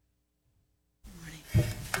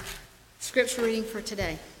Scripture reading for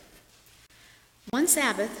today. One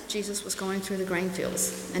Sabbath, Jesus was going through the grain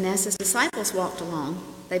fields, and as his disciples walked along,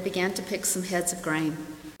 they began to pick some heads of grain.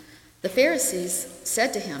 The Pharisees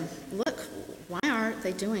said to him, "Look, why aren't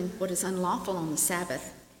they doing what is unlawful on the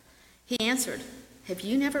Sabbath?" He answered, "Have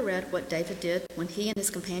you never read what David did when he and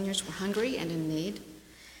his companions were hungry and in need?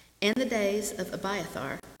 In the days of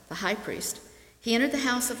Abiathar, the high priest, he entered the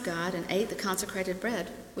house of God and ate the consecrated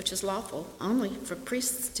bread, which is lawful only for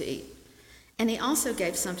priests to eat. And he also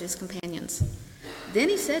gave some to his companions. Then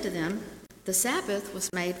he said to them, 'The Sabbath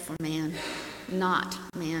was made for man, not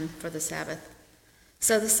man for the Sabbath.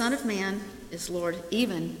 So the Son of Man is Lord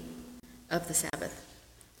even of the Sabbath.'"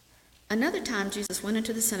 Another time Jesus went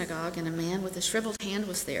into the synagogue, and a man with a shriveled hand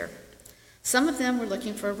was there. Some of them were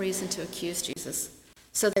looking for a reason to accuse Jesus,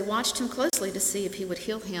 so they watched him closely to see if he would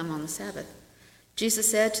heal him on the Sabbath.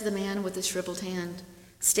 Jesus said to the man with the shriveled hand,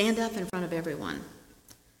 "Stand up in front of everyone."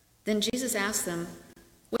 Then Jesus asked them,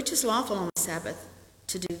 "Which is lawful on the Sabbath,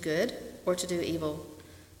 to do good or to do evil,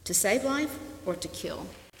 to save life or to kill?"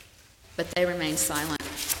 But they remained silent.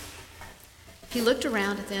 He looked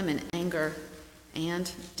around at them in anger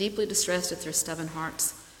and, deeply distressed at their stubborn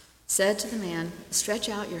hearts, said to the man, "Stretch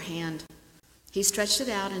out your hand." He stretched it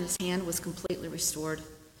out, and his hand was completely restored.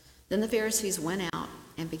 Then the Pharisees went out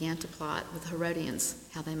and began to plot with the Herodians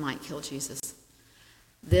how they might kill Jesus.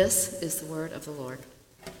 This is the word of the Lord.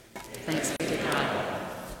 Thanks be to God.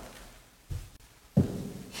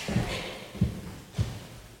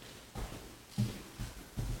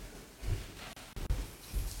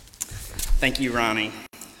 Thank you, Ronnie.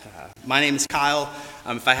 My name is Kyle.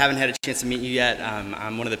 If I haven't had a chance to meet you yet,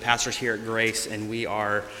 I'm one of the pastors here at Grace, and we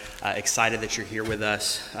are excited that you're here with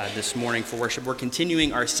us this morning for worship. We're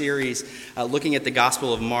continuing our series looking at the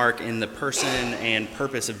Gospel of Mark in the person and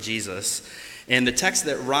purpose of Jesus. And the text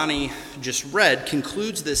that Ronnie just read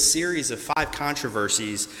concludes this series of 5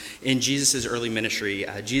 controversies in Jesus' early ministry.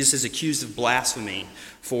 Jesus is accused of blasphemy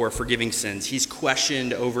for forgiving sins. He's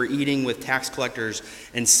questioned over eating with tax collectors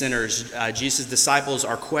and sinners. Jesus' disciples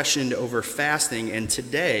are questioned over fasting. And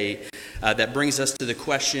today, that brings us to the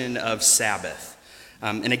question of Sabbath.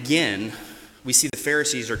 And again, we see the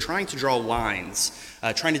Pharisees are trying to draw lines,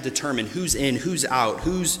 trying to determine who's in, who's out,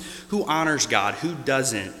 who honors God, who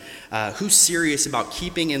doesn't, who's serious about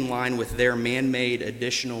keeping in line with their man-made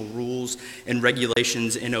additional rules and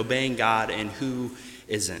regulations and obeying God, and who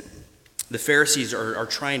isn't. The Pharisees are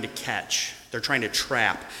trying to catch, they're trying to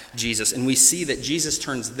trap Jesus, and we see that Jesus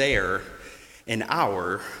turns their and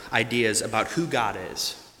our ideas about who God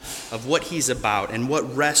is, of what he's about, and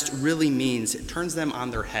what rest really means. It turns them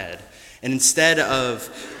on their head. And instead of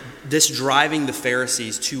this driving the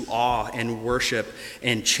Pharisees to awe and worship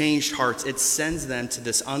and changed hearts, it sends them to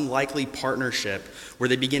this unlikely partnership where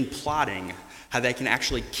they begin plotting how they can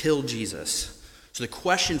actually kill Jesus. So the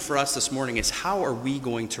question for us this morning is, how are we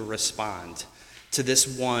going to respond to this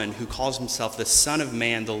one who calls himself the Son of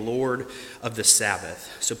Man, the Lord of the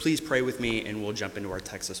Sabbath? So please pray with me, and we'll jump into our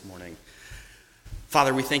text this morning.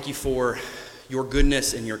 Father, we thank you for your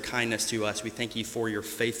goodness and your kindness to us. We thank you for your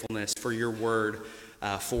faithfulness, for your word,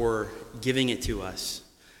 for giving it to us.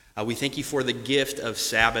 We thank you for the gift of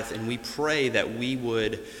Sabbath, and we pray that we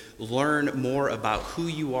would learn more about who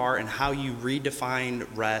you are and how you redefine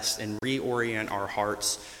rest and reorient our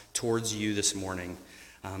hearts towards you this morning.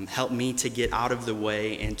 Help me to get out of the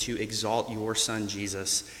way and to exalt your Son,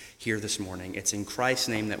 Jesus, here this morning. It's in Christ's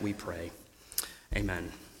name that we pray.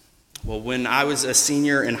 Amen. Well, when I was a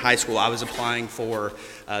senior in high school, I was applying for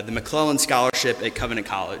the McClellan Scholarship at Covenant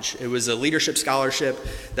College. It was a leadership scholarship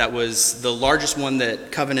that was the largest one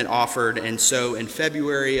that Covenant offered, and so in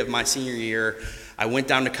February of my senior year, I went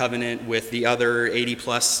down to Covenant with the other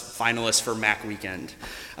 80-plus finalists for MAC Weekend.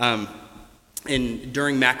 And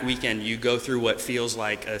during MAC Weekend, you go through what feels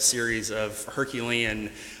like a series of Herculean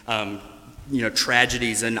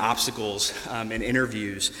tragedies and obstacles and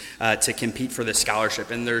interviews to compete for this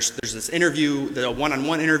scholarship. And there's this interview, the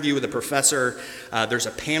one-on-one interview with a professor. There's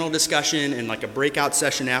a panel discussion and like a breakout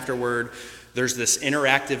session afterward. There's this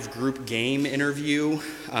interactive group game interview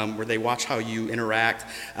where they watch how you interact.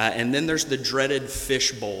 And then there's the dreaded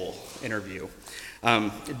fishbowl interview.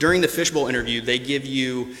 During the fishbowl interview, they give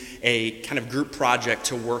you a kind of group project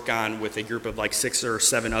to work on with a group of like 6 or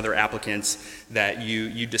 7 other applicants that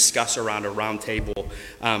you discuss around a round table.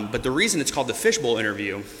 But the reason it's called the fishbowl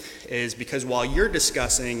interview is because while you're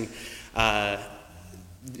discussing the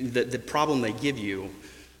problem they give you,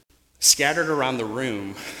 scattered around the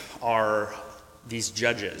room are these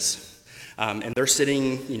judges. And they're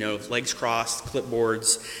sitting, legs crossed,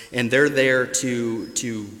 clipboards, and they're there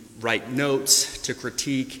to write notes, to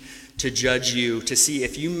critique, to judge you, to see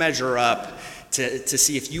if you measure up, to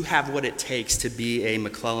see if you have what it takes to be a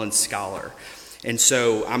McClellan scholar. And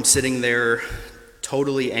so I'm sitting there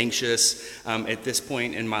totally anxious. At this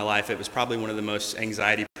point in my life, it was probably one of the most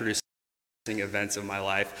anxiety-producing events of my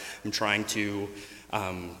life. I'm trying to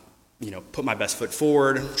put my best foot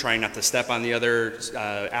forward, trying not to step on the other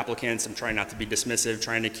applicants. I'm trying not to be dismissive,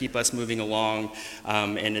 trying to keep us moving along.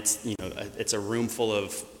 And it's a room full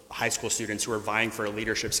of high school students who are vying for a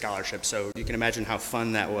leadership scholarship. So you can imagine how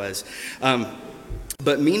fun that was.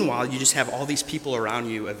 But meanwhile, you just have all these people around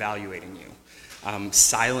you evaluating you.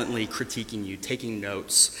 Silently critiquing you, taking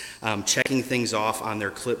notes, checking things off on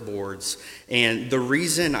their clipboards. And the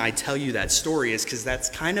reason I tell you that story is because that's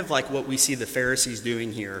kind of like what we see the Pharisees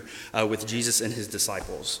doing here with Jesus and his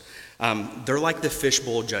disciples. They're like the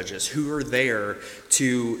fishbowl judges who are there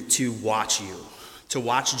to watch you, to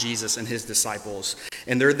watch Jesus and his disciples.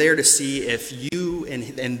 And they're there to see if you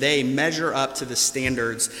and they measure up to the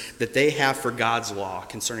standards that they have for God's law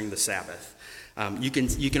concerning the Sabbath. You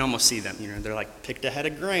can almost see them. They're like, picked a head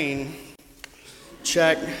of grain,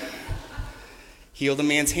 check. Healed a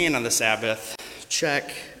man's hand on the Sabbath,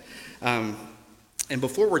 check. And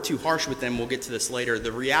before we're too harsh with them, we'll get to this later.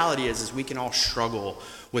 The reality is we can all struggle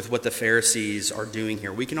with what the Pharisees are doing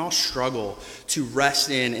here. We can all struggle to rest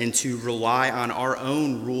in and to rely on our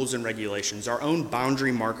own rules and regulations, our own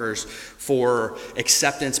boundary markers for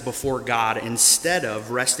acceptance before God, instead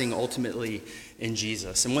of resting ultimately in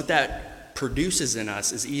Jesus. And what that produces in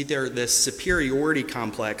us is either this superiority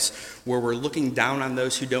complex where we're looking down on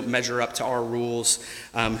those who don't measure up to our rules,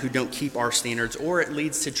 who don't keep our standards, or it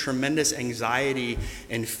leads to tremendous anxiety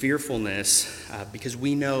and fearfulness because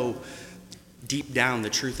we know deep down the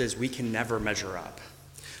truth is we can never measure up.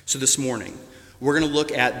 So this morning, we're going to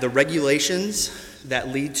look at the regulations that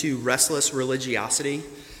lead to restless religiosity.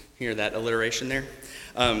 Hear that alliteration there?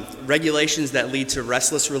 Regulations that lead to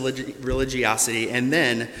restless religiosity, and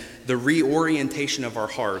then the reorientation of our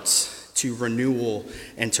hearts to renewal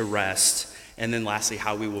and to rest, and then lastly,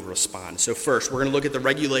 how we will respond. So first, we're going to look at the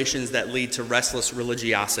regulations that lead to restless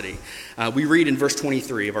religiosity. We read in verse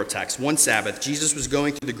 23 of our text, "One Sabbath, Jesus was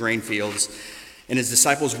going through the grain fields, and his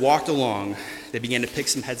disciples walked along. They began to pick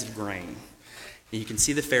some heads of grain. And you can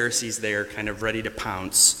see the Pharisees there kind of ready to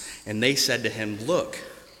pounce, and they said to him, 'Look,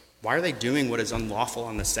 why are they doing what is unlawful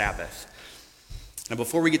on the Sabbath?'" Now,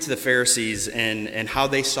 before we get to the Pharisees and how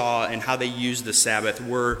they saw and how they used the Sabbath,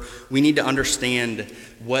 we need to understand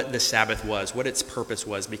what the Sabbath was, what its purpose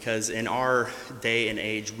was, because in our day and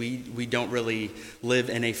age, we don't really live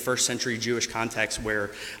in a first century Jewish context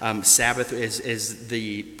where Sabbath is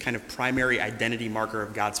the kind of primary identity marker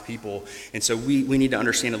of God's people. And so we need to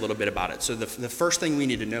understand a little bit about it. So the first thing we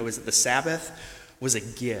need to know is that the Sabbath was a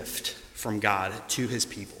gift from God to his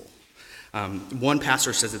people. One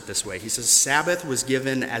pastor says it this way. He says, "Sabbath was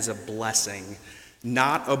given as a blessing,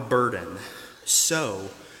 not a burden,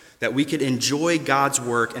 so that we could enjoy God's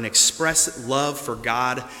work and express love for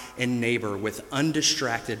God and neighbor with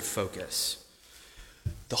undistracted focus."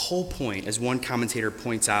 The whole point, as one commentator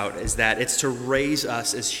points out, is that it's to raise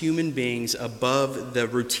us as human beings above the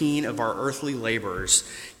routine of our earthly labors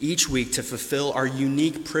each week to fulfill our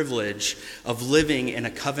unique privilege of living in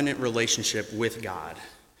a covenant relationship with God.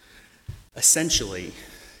 Essentially,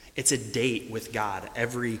 it's a date with God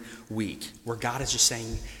every week where God is just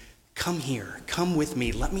saying, "Come here, come with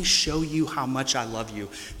me. Let me show you how much I love you.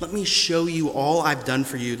 Let me show you all I've done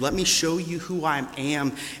for you. Let me show you who I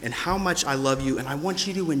am and how much I love you. And I want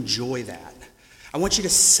you to enjoy that. I want you to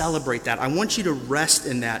celebrate that. I want you to rest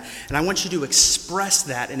in that. And I want you to express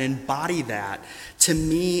that and embody that to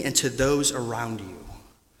me and to those around you."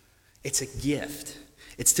 It's a gift.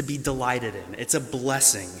 It's to be delighted in. It's a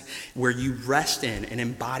blessing where you rest in and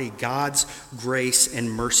embody God's grace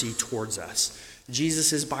and mercy towards us.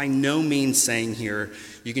 Jesus is by no means saying here,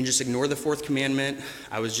 you can just ignore the fourth commandment.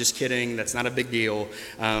 I was just kidding. That's not a big deal.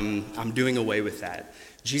 I'm doing away with that.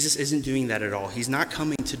 Jesus isn't doing that at all. He's not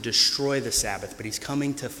coming to destroy the Sabbath, but he's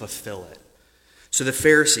coming to fulfill it. So the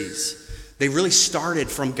Pharisees, they really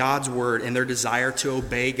started from God's word and their desire to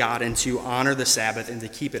obey God and to honor the Sabbath and to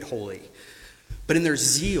keep it holy. But in their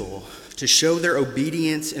zeal to show their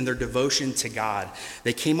obedience and their devotion to God,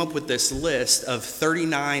 they came up with this list of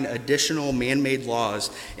 39 additional man-made laws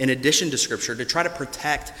in addition to Scripture to try to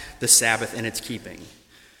protect the Sabbath and its keeping.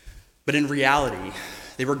 But in reality,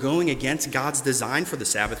 they were going against God's design for the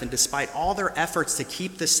Sabbath, and despite all their efforts to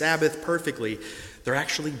keep the Sabbath perfectly, they're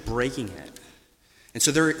actually breaking it. And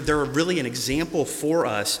so they're really an example for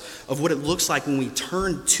us of what it looks like when we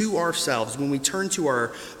turn to ourselves, when we turn to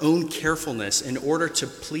our own carefulness in order to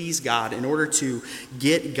please God, in order to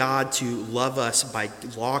get God to love us by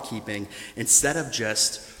law keeping, instead of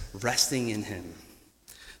just resting in him.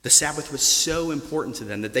 The Sabbath was so important to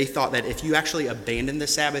them that they thought that if you actually abandoned the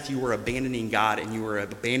Sabbath, you were abandoning God and you were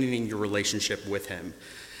abandoning your relationship with him.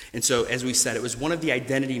 And so, as we said, it was one of the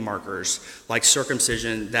identity markers, like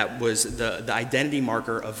circumcision, that was the identity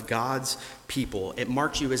marker of God's people. It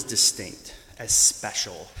marked you as distinct, as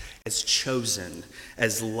special, as chosen,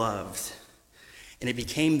 as loved. And it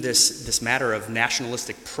became this matter of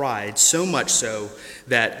nationalistic pride, so much so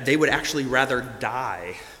that they would actually rather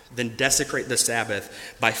die than desecrate the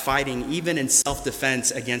Sabbath by fighting, even in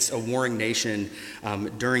self-defense, against a warring nation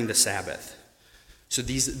during the Sabbath. So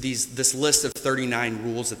this list of 39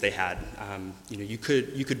 rules that they had, you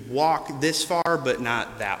could walk this far, but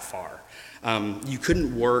not that far. You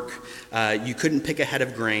couldn't work. You couldn't pick a head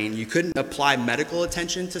of grain. You couldn't apply medical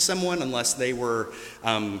attention to someone unless they were.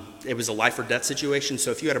 It was a life or death situation.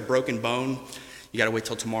 So if you had a broken bone, you got to wait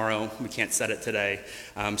till tomorrow. We can't set it today.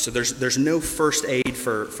 So there's no first aid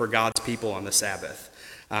for God's people on the Sabbath.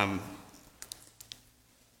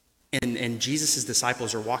 And Jesus'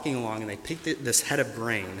 disciples are walking along, and they pick this head of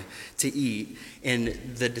grain to eat. And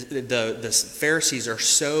the Pharisees are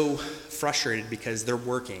so frustrated because they're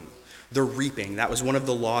working. They're reaping. That was one of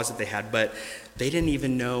the laws that they had. But they didn't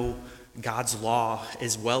even know God's law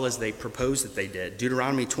as well as they proposed that they did.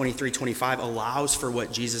 Deuteronomy 23:25 allows for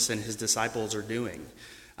what Jesus and his disciples are doing.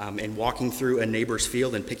 And walking through a neighbor's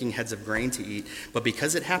field and picking heads of grain to eat. But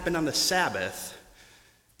because it happened on the Sabbath,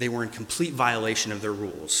 they were in complete violation of their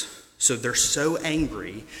rules. So they're so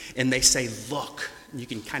angry, and they say, look. You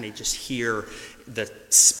can kind of just hear the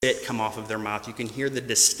spit come off of their mouth. You can hear the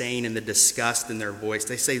disdain and the disgust in their voice.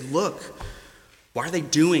 They say, look, why are they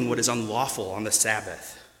doing what is unlawful on the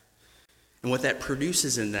Sabbath? And what that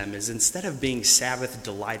produces in them is, instead of being Sabbath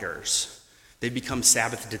delighters, they become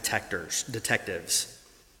Sabbath detectives.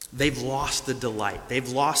 They've lost the delight. They've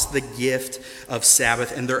lost the gift of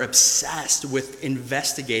Sabbath, and they're obsessed with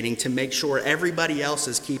investigating to make sure everybody else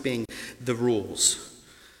is keeping the rules.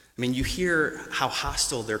 I mean, you hear how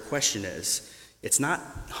hostile their question is. It's not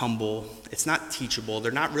humble. It's not teachable.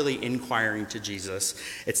 They're not really inquiring to Jesus.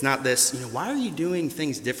 It's not this, why are you doing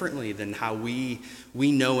things differently than how we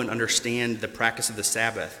know and understand the practice of the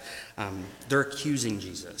Sabbath? They're accusing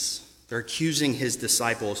Jesus. They're accusing his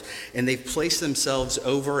disciples, and they've placed themselves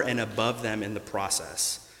over and above them in the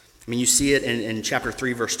process. I mean, you see it in chapter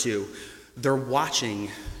 3, verse 2. They're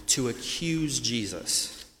watching to accuse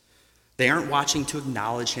Jesus. They aren't watching to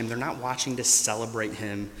acknowledge him. They're not watching to celebrate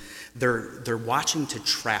him. They're watching to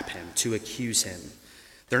trap him, to accuse him.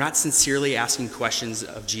 They're not sincerely asking questions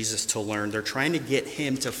of Jesus to learn. They're trying to get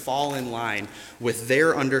him to fall in line with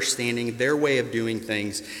their understanding, their way of doing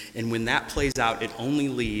things. And when that plays out, it only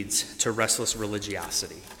leads to restless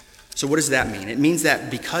religiosity. So what does that mean? It means that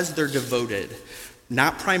because they're devoted,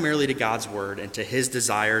 not primarily to God's word and to his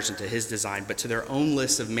desires and to his design, but to their own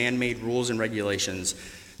list of man-made rules and regulations,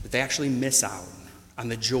 that they actually miss out on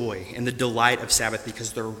the joy and the delight of Sabbath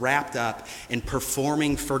because they're wrapped up in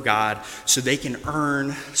performing for God so they can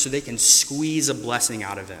earn, so they can squeeze a blessing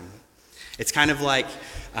out of him. It's kind of like,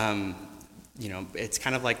 it's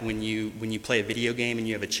kind of like when you play a video game and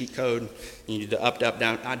you have a cheat code, and you do the up,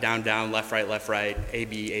 down, left, right, A,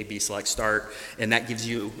 B, select, start, and that gives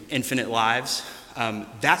you infinite lives.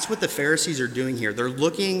 That's what the Pharisees are doing here. They're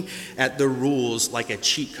looking at the rules like a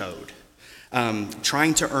cheat code.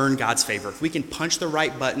 Trying to earn God's favor. If we can punch the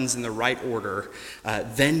right buttons in the right order,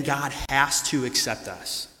 then God has to accept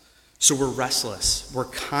us. So we're restless. We're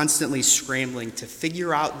constantly scrambling to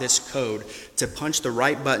figure out this code, to punch the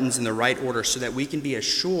right buttons in the right order so that we can be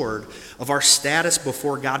assured of our status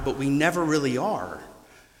before God, but we never really are.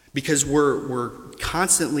 Because we're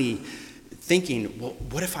constantly thinking, well,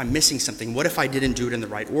 what if I'm missing something? What if I didn't do it in the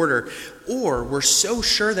right order? Or we're so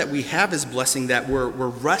sure that we have his blessing that we're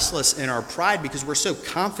restless in our pride because we're so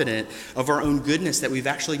confident of our own goodness that we've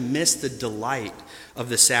actually missed the delight of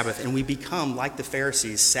the Sabbath. And we become, like the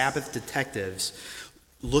Pharisees, Sabbath detectives,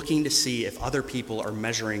 looking to see if other people are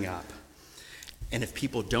measuring up. And if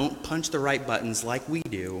people don't punch the right buttons like we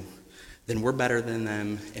do, then we're better than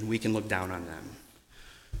them and we can look down on them.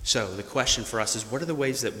 So the question for us is, what are the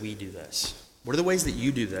ways that we do this? What are the ways that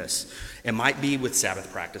you do this? It might be with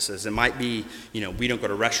Sabbath practices. It might be, we don't go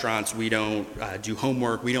to restaurants, we don't do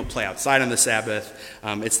homework, we don't play outside on the Sabbath.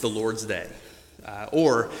 It's the Lord's day.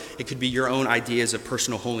 Or it could be your own ideas of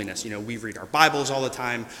personal holiness. We read our Bibles all the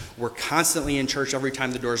time. We're constantly in church every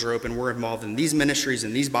time the doors are open. We're involved in these ministries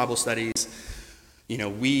and these Bible studies.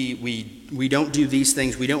 We don't do these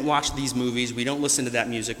things. We don't watch these movies. We don't listen to that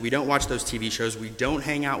music. We don't watch those TV shows. We don't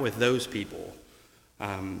hang out with those people.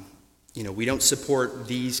 We don't support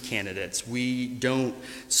these candidates. We don't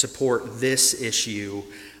support this issue.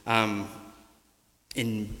 And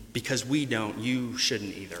because we don't, you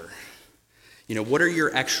shouldn't either. What are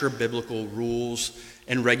your extra biblical rules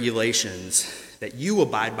and regulations that you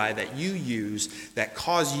abide by, that you use, that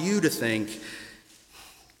cause you to think,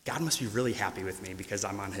 God must be really happy with me because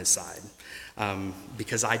I'm on his side,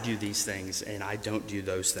 because I do these things and I don't do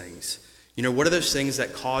those things? What are those things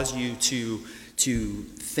that cause you to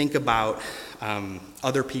think about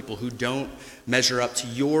other people who don't measure up to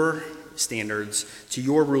your standards, to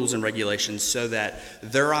your rules and regulations, so that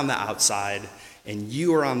they're on the outside and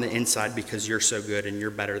you are on the inside because you're so good and you're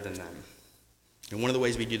better than them? And one of the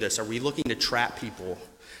ways we do this, are we looking to trap people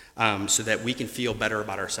so that we can feel better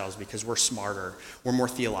about ourselves because we're smarter, we're more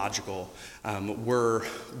theological, we're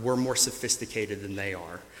more sophisticated than they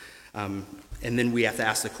are? And then we have to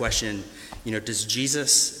ask the question, does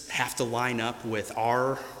Jesus have to line up with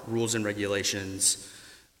our rules and regulations,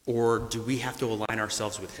 or do we have to align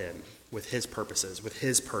ourselves with him, with his purposes, with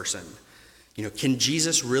his person? Can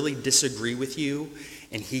Jesus really disagree with you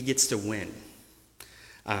and he gets to win?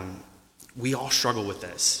 We all struggle with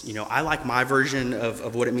this. I like my version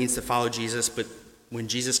of what it means to follow Jesus, but when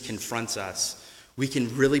Jesus confronts us, we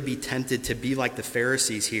can really be tempted to be like the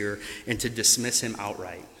Pharisees here and to dismiss him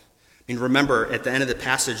outright. Remember, at the end of the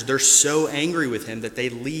passage, they're so angry with him that they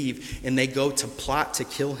leave and they go to plot to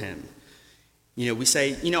kill him. We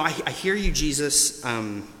say, I hear you, Jesus,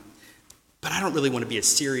 but I don't really want to be as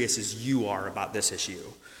serious as you are about this issue.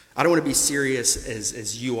 I don't want to be serious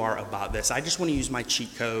as you are about this. I just want to use my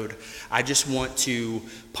cheat code. I just want to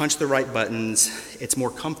punch the right buttons. It's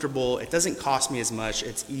more comfortable. It doesn't cost me as much.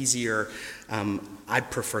 It's easier. I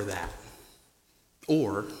prefer that.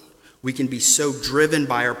 Or we can be so driven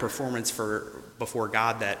by our performance before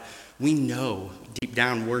God that we know deep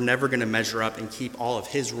down we're never going to measure up and keep all of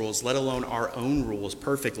his rules, let alone our own rules,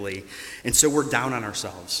 perfectly. And so we're down on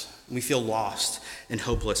ourselves. We feel lost and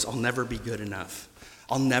hopeless. I'll never be good enough.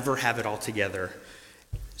 I'll never have it all together.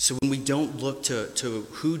 So when we don't look to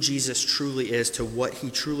who Jesus truly is, to what he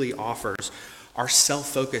truly offers, our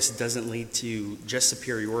self-focus doesn't lead to just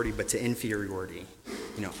superiority, but to inferiority.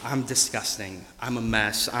 I'm disgusting. I'm a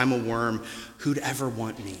mess. I'm a worm. Who'd ever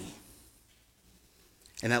want me?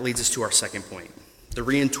 And that leads us to our second point, the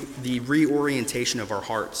reorientation of our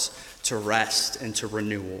hearts to rest and to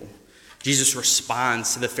renewal. Jesus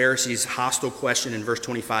responds to the Pharisees' hostile question in verse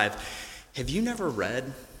 25. Have you never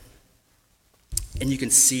read? And you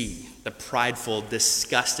can see the prideful,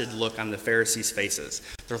 disgusted look on the Pharisees' faces.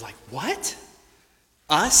 They're like, what?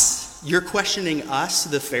 Us? You're questioning us,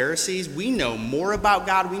 the Pharisees? We know more about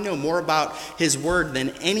God. We know more about his word than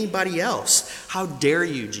anybody else. How dare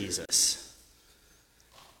you, Jesus?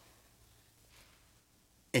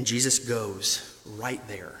 And Jesus goes right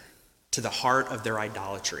there to the heart of their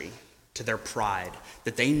idolatry, to their pride,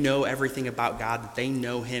 that they know everything about God, that they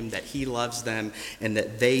know him, that he loves them, and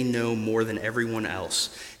that they know more than everyone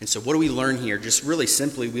else. And so what do we learn here? Just really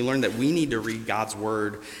simply, we learn that we need to read God's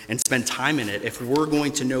word and spend time in it if we're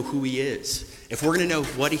going to know who he is. If we're going to know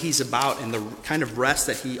what he's about and the kind of rest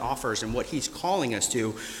that he offers and what he's calling us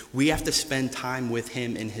to, we have to spend time with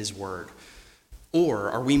him in his word.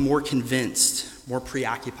 Or are we more convinced, more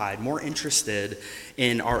preoccupied, more interested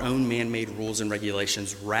in our own man-made rules and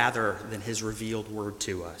regulations rather than his revealed word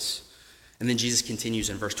to us? And then Jesus continues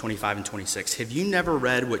in verse 25 and 26. Have you never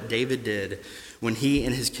read what David did when he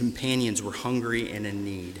and his companions were hungry and in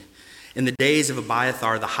need? In the days of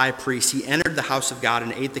Abiathar, the high priest, he entered the house of God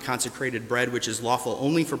and ate the consecrated bread, which is lawful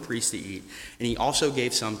only for priests to eat. And he also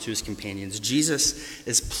gave some to his companions. Jesus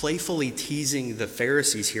is playfully teasing the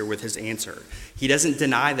Pharisees here with his answer. He doesn't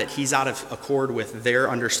deny that he's out of accord with their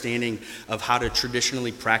understanding of how to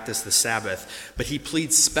traditionally practice the Sabbath, but he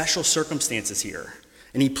pleads special circumstances here,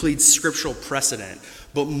 and he pleads scriptural precedent.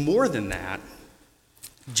 But more than that,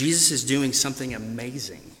 Jesus is doing something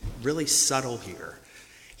amazing, really subtle here.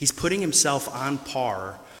 He's putting himself on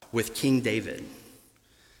par with King David.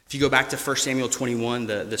 If you go back to 1 Samuel 21,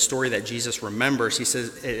 the story that Jesus remembers, he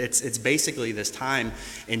says it's basically this time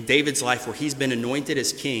in David's life where he's been anointed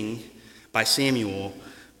as king by Samuel,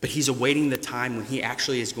 but he's awaiting the time when he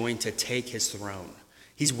actually is going to take his throne.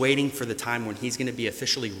 He's waiting for the time when he's going to be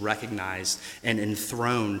officially recognized and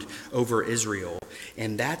enthroned over Israel.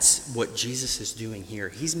 And that's what Jesus is doing here.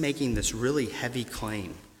 He's making this really heavy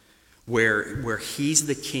claim where he's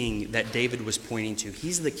the king that David was pointing to.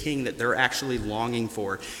 He's the king that they're actually longing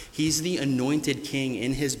for. He's the anointed king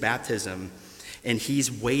in his baptism, and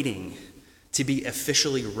he's waiting to be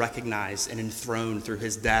officially recognized and enthroned through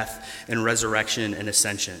his death and resurrection and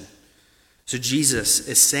ascension. So Jesus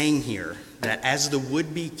is saying here that as the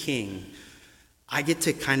would-be king, I get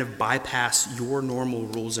to kind of bypass your normal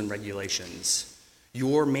rules and regulations.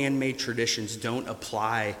 Your man-made traditions don't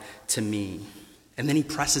apply to me. And then he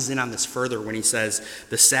presses in on this further when he says,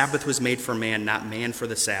 the Sabbath was made for man, not man for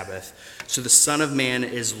the Sabbath. So the Son of Man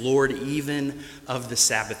is Lord even of the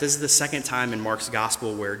Sabbath. This is the second time in Mark's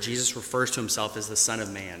gospel where Jesus refers to himself as the Son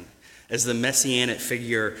of Man, as the messianic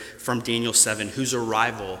figure from Daniel 7, whose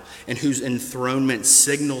arrival and whose enthronement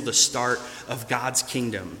signal the start of God's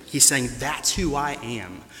kingdom. He's saying, that's who I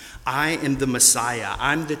am. I am the Messiah.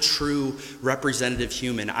 I'm the true representative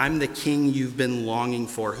human. I'm the king you've been longing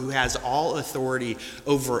for, who has all authority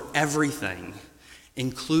over everything,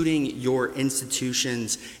 including your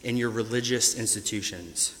institutions and your religious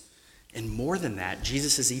institutions. And more than that,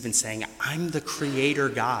 Jesus is even saying, I'm the creator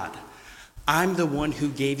God. I'm the one who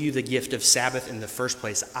gave you the gift of Sabbath in the first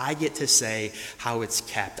place. I get to say how it's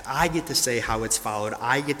kept. I get to say how it's followed.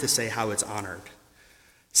 I get to say how it's honored.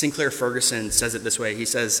 Sinclair Ferguson says it this way. He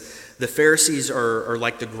says, the Pharisees are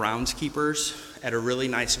like the groundskeepers at a really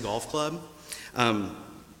nice golf club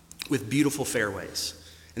with beautiful fairways.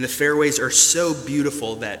 And the fairways are so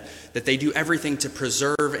beautiful that they do everything to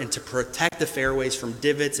preserve and to protect the fairways from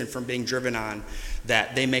divots and from being driven on,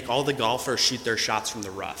 that they make all the golfers shoot their shots from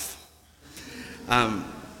the rough.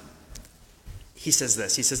 He says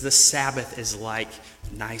this. He says, the Sabbath is like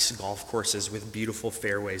nice golf courses with beautiful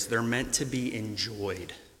fairways. They're meant to be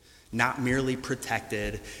enjoyed, not merely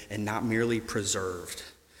protected and not merely preserved.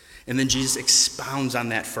 And then Jesus expounds on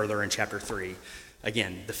that further in chapter 3.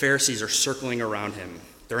 Again, the Pharisees are circling around him.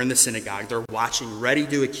 They're in the synagogue. They're watching, ready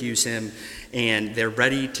to accuse him, and they're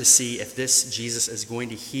ready to see if this Jesus is going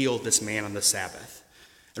to heal this man on the Sabbath.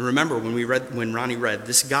 And remember, when Ronnie read,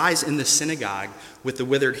 this guy's in the synagogue with the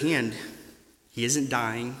withered hand. He isn't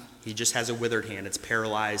dying. He just has a withered hand. It's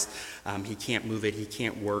paralyzed. He can't move it. He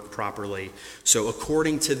can't work properly. So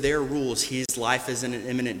according to their rules, his life is in an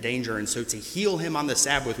imminent danger. And so to heal him on the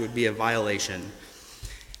Sabbath would be a violation.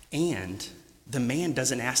 And the man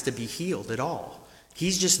doesn't ask to be healed at all.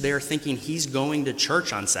 He's just there thinking he's going to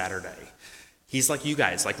church on Saturday. He's like you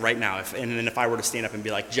guys, like right now. And then if I were to stand up and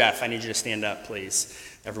be like, Jeff, I need you to stand up, please.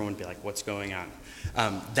 Everyone would be like, what's going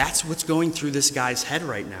on? That's what's going through this guy's head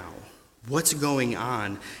right now. What's going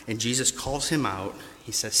on? And Jesus calls him out.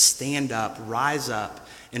 He says, stand up, rise up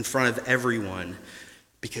in front of everyone,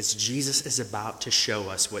 because Jesus is about to show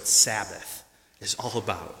us what Sabbath is all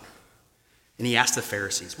about. And he asked the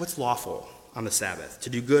Pharisees, what's lawful on the Sabbath?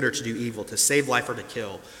 To do good or to do evil, to save life or to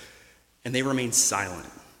kill? And they remain silent.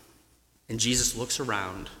 And Jesus looks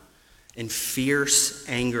around in fierce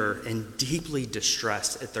anger and deeply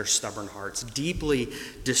distressed at their stubborn hearts, deeply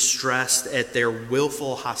distressed at their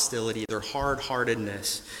willful hostility, their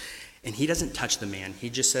hard-heartedness. And he doesn't touch the man. He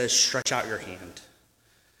just says, stretch out your hand.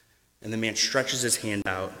 And the man stretches his hand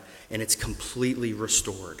out, and it's completely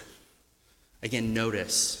restored. Again,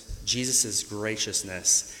 notice Jesus'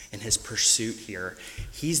 graciousness and his pursuit here.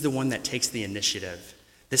 He's the one that takes the initiative.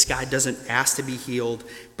 This guy doesn't ask to be healed,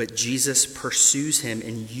 but Jesus pursues him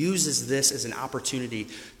and uses this as an opportunity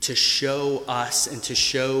to show us and to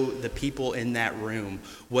show the people in that room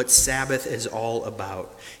what Sabbath is all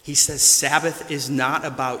about. He says Sabbath is not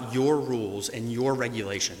about your rules and your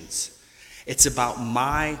regulations. It's about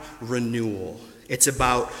my renewal. It's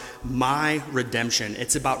about my redemption.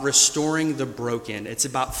 It's about restoring the broken. It's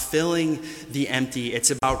about filling the empty.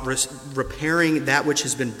 It's about repairing that which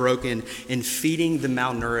has been broken and feeding the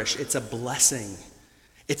malnourished. It's a blessing.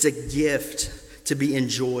 It's a gift to be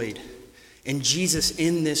enjoyed. And Jesus,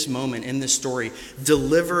 in this moment, in this story,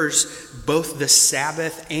 delivers both the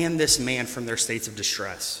Sabbath and this man from their states of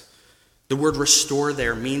distress. The word restore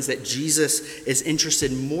there means that Jesus is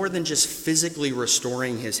interested more than just physically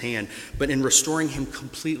restoring his hand, but in restoring him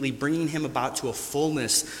completely, bringing him about to a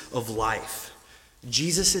fullness of life.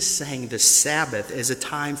 Jesus is saying the Sabbath is a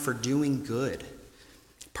time for doing good,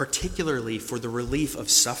 particularly for the relief of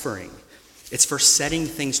suffering. It's for setting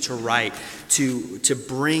things to right, to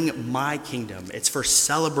bring my kingdom. It's for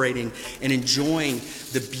celebrating and enjoying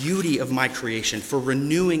the beauty of my creation, for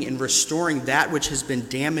renewing and restoring that which has been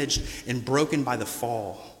damaged and broken by the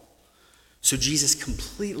fall. So Jesus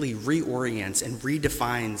completely reorients and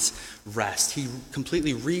redefines rest. He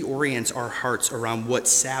completely reorients our hearts around what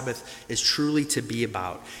Sabbath is truly to be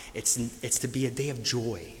about. It's to be a day of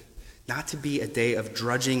joy, not to be a day of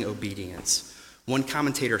drudging obedience. One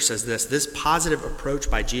commentator says this positive approach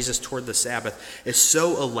by Jesus toward the Sabbath is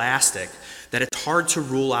so elastic that it's hard to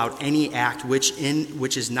rule out any act which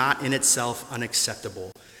is not in itself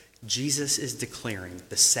unacceptable. Jesus is declaring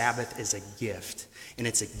the Sabbath is a gift, and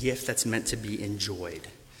it's a gift that's meant to be enjoyed.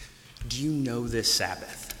 Do you know this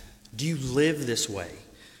Sabbath? Do you live this way?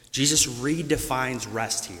 Jesus redefines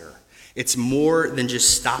rest here. It's more than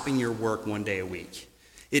just stopping your work one day a week.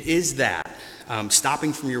 It is that.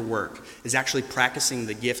 Stopping from your work is actually practicing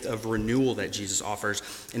the gift of renewal that Jesus offers,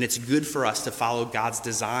 and it's good for us to follow God's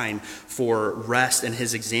design for rest and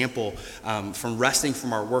his example from resting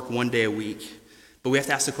from our work one day a week. But we have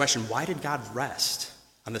to ask the question, why did God rest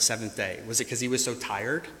on the seventh day? Was it because he was so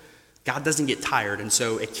tired? God doesn't get tired, and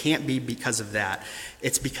so it can't be because of that.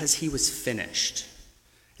 It's because he was finished.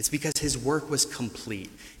 It's because his work was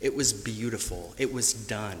complete. It was beautiful. It was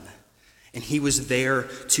done. And he was there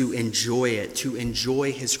to enjoy it, to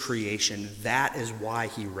enjoy his creation. That is why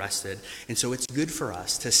he rested. And so it's good for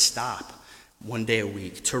us to stop one day a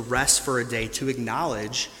week, to rest for a day, to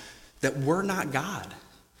acknowledge that we're not God,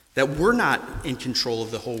 that we're not in control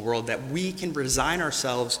of the whole world, that we can resign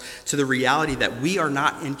ourselves to the reality that we are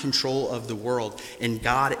not in control of the world, and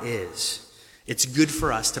God is. It's good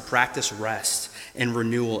for us to practice rest and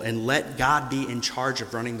renewal and let God be in charge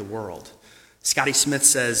of running the world. Scotty Smith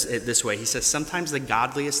says it this way. He says, sometimes the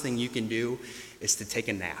godliest thing you can do is to take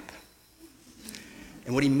a nap.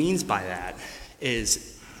 And what he means by that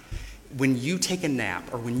is when you take a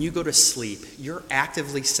nap or when you go to sleep, you're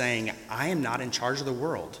actively saying, I am not in charge of the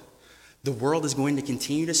world. The world is going to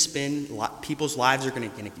continue to spin. People's lives are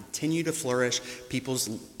going to continue to flourish. People's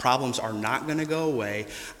problems are not going to go away.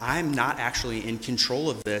 I'm not actually in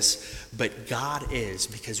control of this, but God is,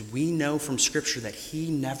 because we know from Scripture that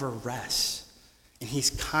he never rests. And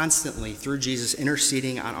he's constantly, through Jesus,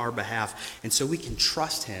 interceding on our behalf. And so we can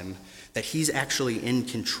trust him that he's actually in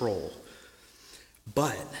control.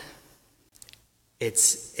 But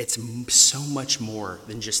it's so much more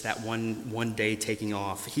than just that one day taking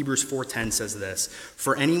off. Hebrews 4:10 says this,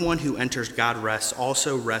 for anyone who enters God's rest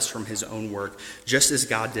also rests from his own work, just as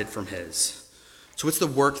God did from his. So what's the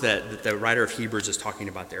work that the writer of Hebrews is talking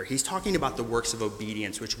about there? He's talking about the works of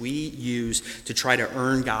obedience, which we use to try to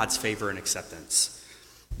earn God's favor and acceptance.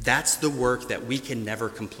 That's the work that we can never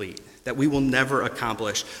complete, that we will never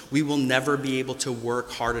accomplish. We will never be able to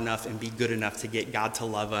work hard enough and be good enough to get God to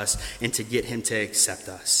love us and to get him to accept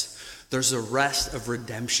us. There's a rest of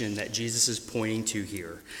redemption that Jesus is pointing to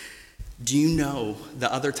here. Do you know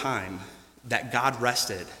the other time that God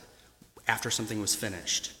rested after something was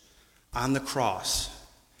finished? On the cross,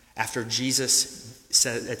 after Jesus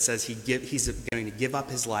said, it says he's going to give up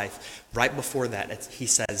his life. Right before that, he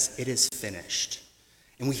says, it is finished.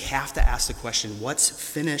 And we have to ask the question, what's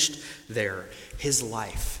finished there? His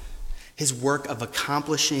life, his work of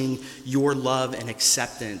accomplishing your love and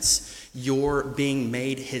acceptance, your being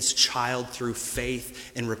made his child through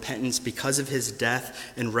faith and repentance because of his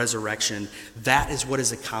death and resurrection. That is what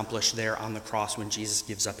is accomplished there on the cross when Jesus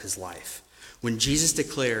gives up his life. When Jesus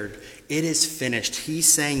declared, it is finished, he's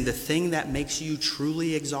saying the thing that makes you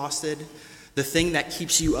truly exhausted, the thing that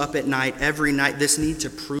keeps you up at night, every night, this need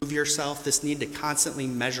to prove yourself, this need to constantly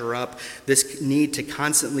measure up, this need to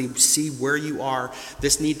constantly see where you are,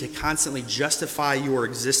 this need to constantly justify your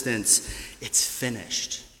existence, it's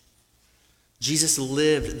finished. Jesus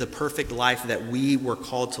lived the perfect life that we were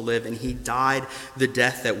called to live, and he died the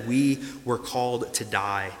death that we were called to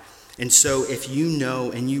die. And so if you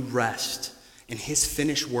know and you rest in his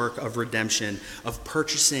finished work of redemption, of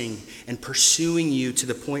purchasing and pursuing you to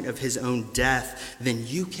the point of his own death, then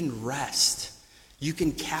you can rest. You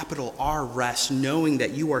can capital R rest, knowing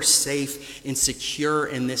that you are safe and secure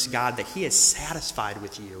in this God, that he is satisfied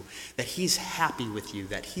with you, that he's happy with you,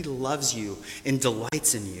 that he loves you and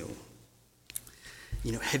delights in you.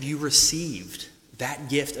 You know, have you received that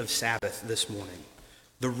gift of Sabbath this morning?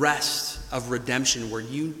 The rest of redemption where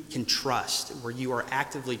you can trust, where you are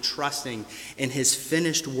actively trusting in his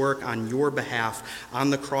finished work on your behalf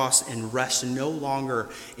on the cross and rest no longer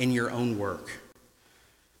in your own work.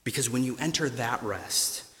 Because when you enter that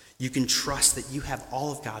rest, you can trust that you have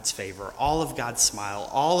all of God's favor, all of God's smile,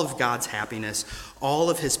 all of God's happiness,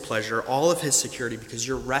 all of his pleasure, all of his security, because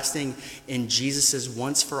you're resting in Jesus'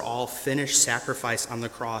 once for all finished sacrifice on the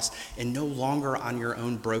cross and no longer on your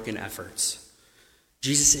own broken efforts.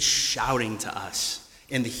 Jesus is shouting to us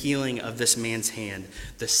in the healing of this man's hand.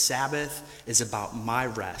 The Sabbath is about my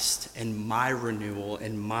rest and my renewal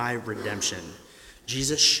and my redemption.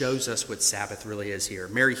 Jesus shows us what Sabbath really is here.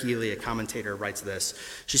 Mary Healy, a commentator, writes this.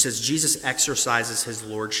 She says, Jesus exercises his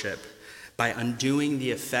lordship by undoing the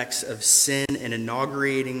effects of sin and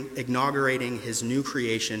inaugurating his new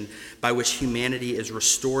creation by which humanity is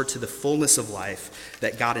restored to the fullness of life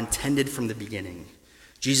that God intended from the beginning.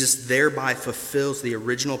 Jesus thereby fulfills the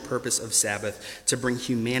original purpose of Sabbath to bring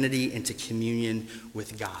humanity into communion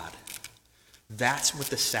with God. That's what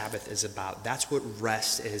the Sabbath is about. That's what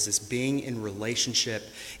rest is being in relationship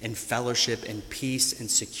and fellowship and peace and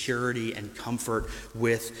security and comfort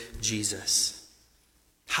with Jesus.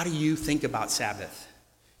 How do you think about Sabbath?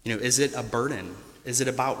 Is it a burden? Is it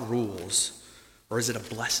about rules? Or is it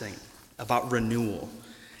a blessing, about renewal?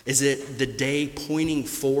 Is it the day pointing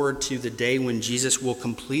forward to the day when Jesus will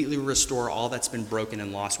completely restore all that's been broken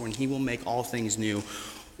and lost, when he will make all things new?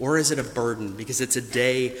 Or is it a burden because it's a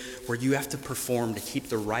day where you have to perform to keep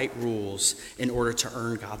the right rules in order to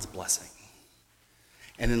earn God's blessing?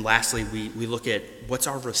 And then lastly, we look at what's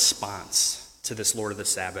our response to this Lord of the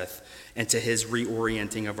Sabbath and to his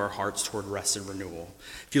reorienting of our hearts toward rest and renewal.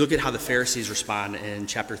 If you look at how the Pharisees respond in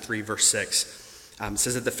chapter 3, verse 6, it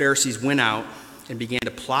says that the Pharisees went out and began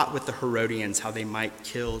to plot with the Herodians how they might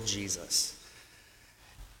kill Jesus.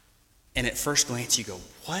 And at first glance, you go,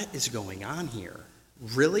 what is going on here?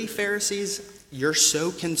 Really, Pharisees? You're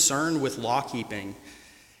so concerned with law keeping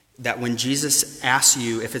that when Jesus asks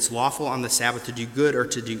you if it's lawful on the Sabbath to do good or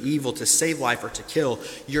to do evil, to save life or to kill,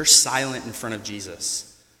 you're silent in front of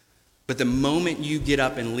Jesus. But the moment you get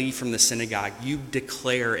up and leave from the synagogue, you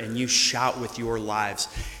declare and you shout with your lives,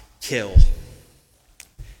 kill.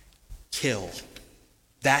 Kill.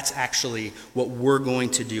 That's actually what we're going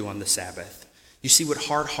to do on the Sabbath. You see what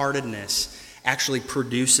hard-heartedness actually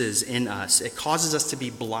produces in us. It causes us to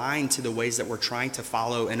be blind to the ways that we're trying to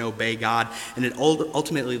follow and obey God, and it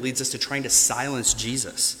ultimately leads us to trying to silence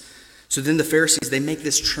Jesus. So then the Pharisees, they make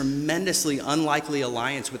this tremendously unlikely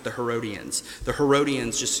alliance with the Herodians. The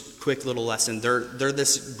Herodians, just quick little lesson, they're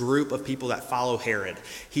this group of people that follow Herod.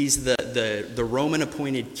 He's the Roman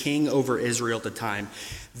appointed king over Israel at the time.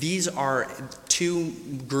 These are two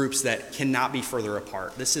groups that cannot be further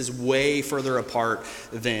apart. This is way further apart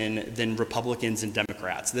than Republicans and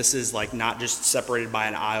Democrats. This is like not just separated by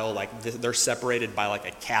an aisle, like they're separated by like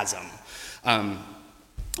a chasm.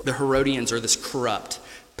 The Herodians are this corrupt,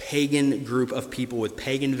 pagan group of people with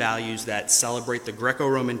pagan values that celebrate the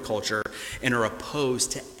Greco-Roman culture and are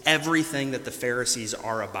opposed to everything that the Pharisees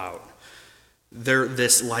are about. They're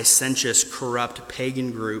this licentious, corrupt,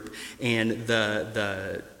 pagan group, and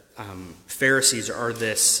the Pharisees are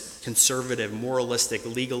this conservative, moralistic,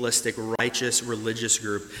 legalistic, righteous, religious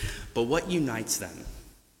group. But what unites them?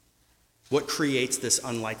 What creates this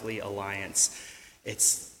unlikely alliance?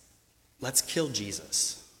 It's, let's kill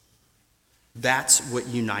Jesus. That's what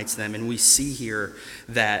unites them. And we see here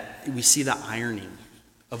that we see the irony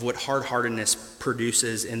of what hard-heartedness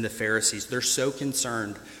produces in the Pharisees. They're so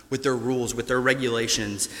concerned with their rules, with their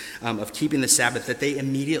regulations of keeping the Sabbath, that they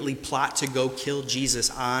immediately plot to go kill Jesus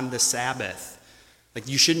on the Sabbath. Like,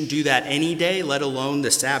 you shouldn't do that any day, let alone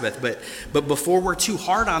the Sabbath. But before we're too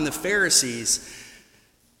hard on the Pharisees,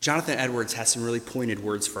 Jonathan Edwards has some really pointed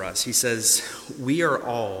words for us. He says, we are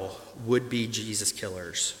all would-be Jesus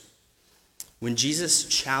killers. When Jesus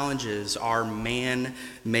challenges our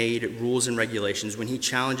man-made rules and regulations, when he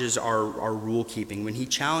challenges our rule keeping, when he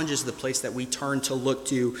challenges the place that we turn to look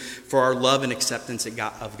to for our love and acceptance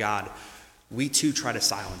of God, we too try to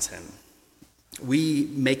silence him.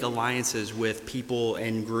 We make alliances with people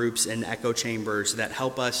and groups and echo chambers that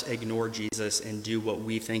help us ignore Jesus and do what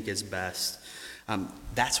we think is best.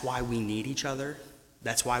 That's why we need each other.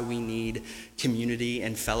 That's why we need community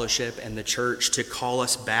and fellowship and the church to call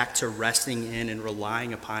us back to resting in and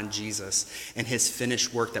relying upon Jesus and his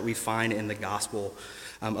finished work that we find in the gospel,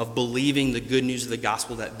 of believing the good news of the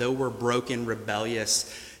gospel that though we're broken,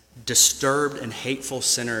 rebellious, disturbed, and hateful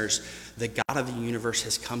sinners, the God of the universe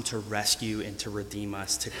has come to rescue and to redeem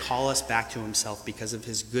us, to call us back to himself because of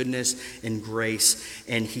his goodness and grace,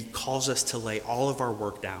 and he calls us to lay all of our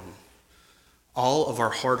work down, all of our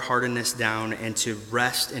hard-heartedness down, and to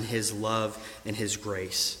rest in his love and his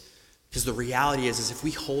grace. Because the reality is if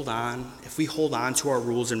we hold on to our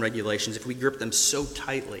rules and regulations, if we grip them so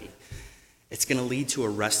tightly, it's going to lead to a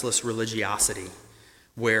restless religiosity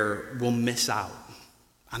where we'll miss out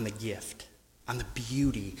on the gift, on the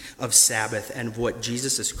beauty of Sabbath and what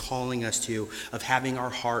Jesus is calling us to, of having our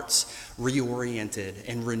hearts reoriented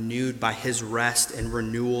and renewed by his rest and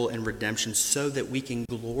renewal and redemption so that we can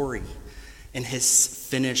glory in his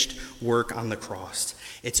finished work on the cross.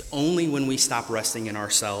 It's only when we stop resting in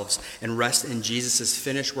ourselves and rest in Jesus'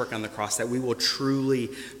 finished work on the cross that we will truly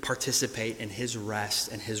participate in his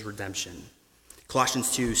rest and his redemption. Colossians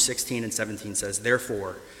 2:16 and 17 says,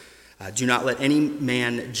 therefore, do not let any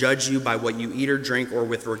man judge you by what you eat or drink, or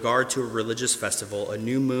with regard to a religious festival, a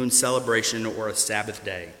new moon celebration, or a Sabbath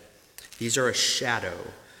day. These are a shadow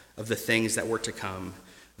of the things that were to come.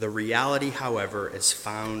 The reality, however, is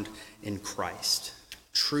found in Christ.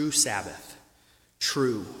 True Sabbath,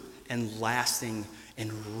 true and lasting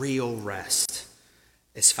and real rest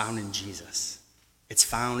is found in Jesus. It's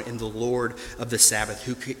found in the Lord of the Sabbath,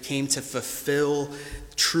 who came to fulfill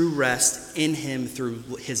true rest in him through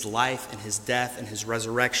his life and his death and his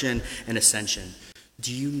resurrection and ascension.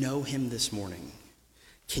 Do you know him this morning?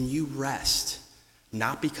 Can you rest,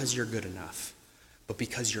 not because you're good enough, but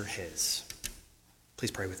because you're his? Please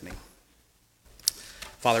pray with me.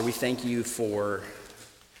 Father, we thank you for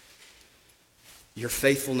your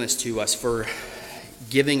faithfulness to us, for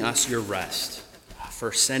giving us your rest,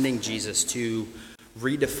 for sending Jesus to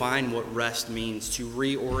redefine what rest means, to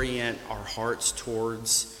reorient our hearts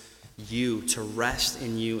towards you, to rest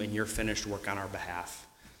in you and your finished work on our behalf.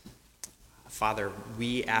 Father,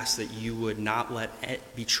 we ask that you would not let it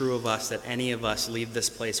be true of us that any of us leave this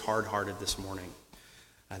place hard-hearted this morning,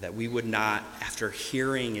 that we would not, after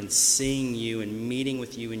hearing and seeing you and meeting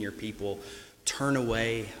with you and your people, turn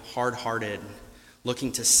away hard-hearted,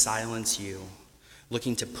 looking to silence you,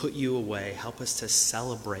 looking to put you away. Help us to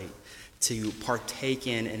celebrate, to partake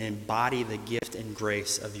in and embody the gift and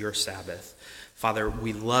grace of your Sabbath. Father,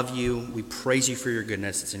 we love you. We praise you for your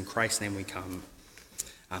goodness. It's in Christ's name we come.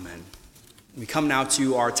 Amen. We come now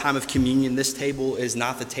to our time of communion. This table is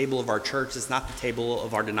not the table of our church. It's not the table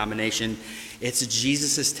of our denomination. It's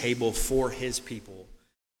Jesus' table for his people.